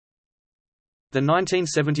The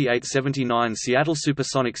 1978–79 Seattle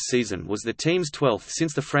SuperSonics season was the team's 12th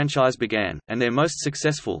since the franchise began, and their most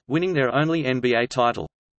successful, winning their only NBA title.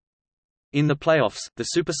 In the playoffs, the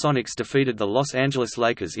SuperSonics defeated the Los Angeles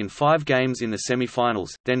Lakers in 5 games in the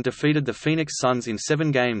semifinals, then defeated the Phoenix Suns in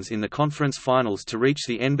 7 games in the conference finals to reach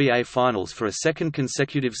the NBA Finals for a second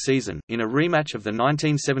consecutive season, in a rematch of the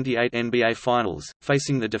 1978 NBA Finals,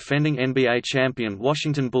 facing the defending NBA champion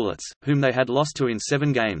Washington Bullets, whom they had lost to in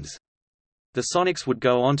 7 games. The Sonics would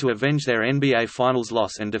go on to avenge their NBA Finals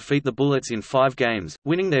loss and defeat the Bullets in 5 games,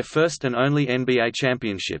 winning their first and only NBA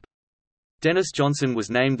championship. Dennis Johnson was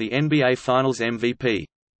named the NBA Finals MVP.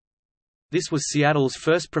 This was Seattle's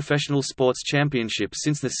first professional sports championship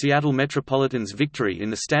since the Seattle Metropolitans' victory in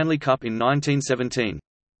the Stanley Cup in 1917.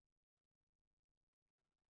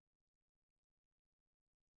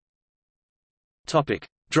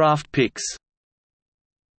 Draft picks.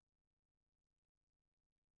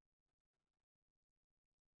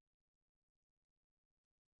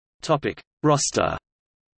 Roster.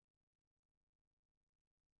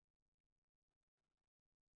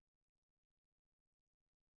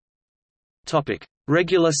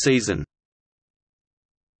 Regular season.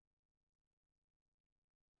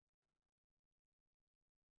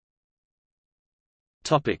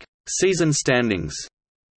 Season standings.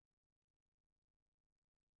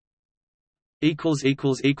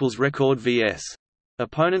 Record vs.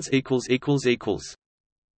 Opponents.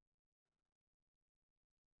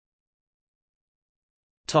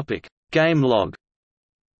 Game log.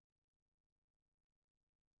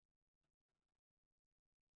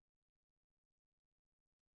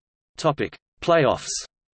 Playoffs.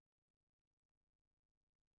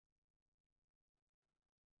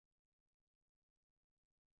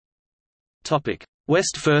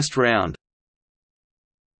 West first round.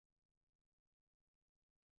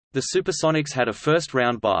 The SuperSonics had a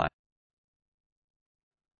first-round bye.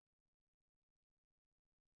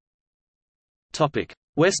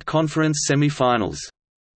 West Conference semifinals.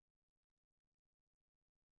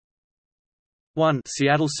 1.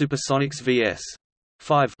 Seattle SuperSonics vs.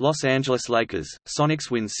 5. Los Angeles Lakers. Sonics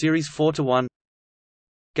win series 4-1.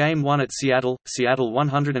 Game 1 at Seattle, Seattle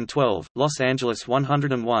 112, Los Angeles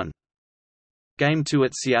 101. Game 2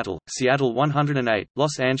 at Seattle, Seattle 108,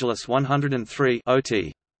 Los Angeles 103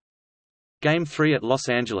 OT. Game 3 at Los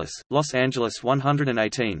Angeles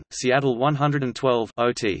 118, Seattle 112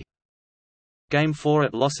 OT. Game 4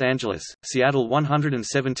 at Los Angeles, Seattle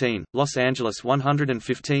 117, Los Angeles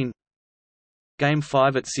 115. Game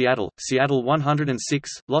 5 at Seattle, Seattle 106,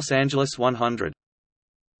 Los Angeles 100.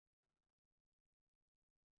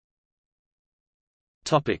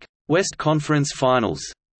 West Conference Finals.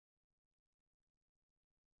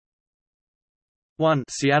 1.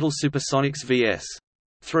 Seattle SuperSonics vs.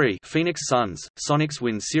 3. Phoenix Suns. Sonics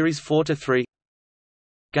win series 4-3.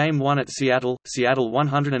 Game 1 at Seattle, Seattle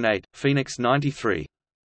 108, Phoenix 93.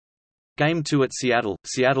 Game 2 at Seattle,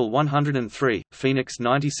 Seattle 103, Phoenix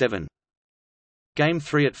 97. Game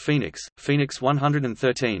 3 at Phoenix, Phoenix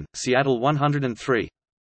 113, Seattle 103.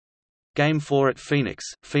 Game 4 at Phoenix,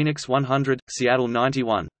 Phoenix 100, Seattle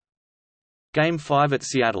 91. Game 5 at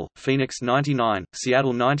Seattle, Phoenix 99,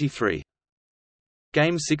 Seattle 93.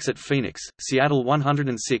 Game 6 at Phoenix, Seattle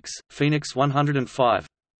 106, Phoenix 105.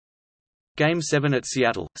 Game 7 at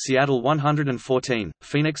Seattle, Seattle 114,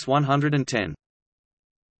 Phoenix 110.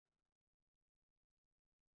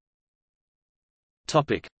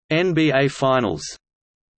 NBA Finals.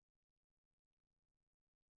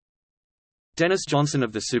 Dennis Johnson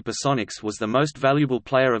of the SuperSonics was the most valuable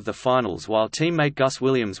player of the finals, while teammate Gus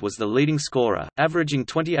Williams was the leading scorer, averaging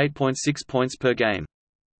 28.6 points per game.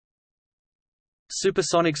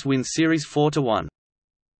 SuperSonics win series 4-1.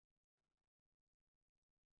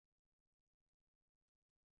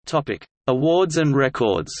 Awards and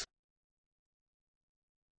records.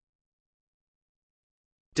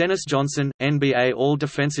 Dennis Johnson, NBA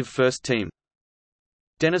All-Defensive First Team.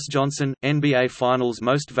 Dennis Johnson, NBA Finals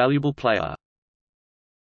Most Valuable Player.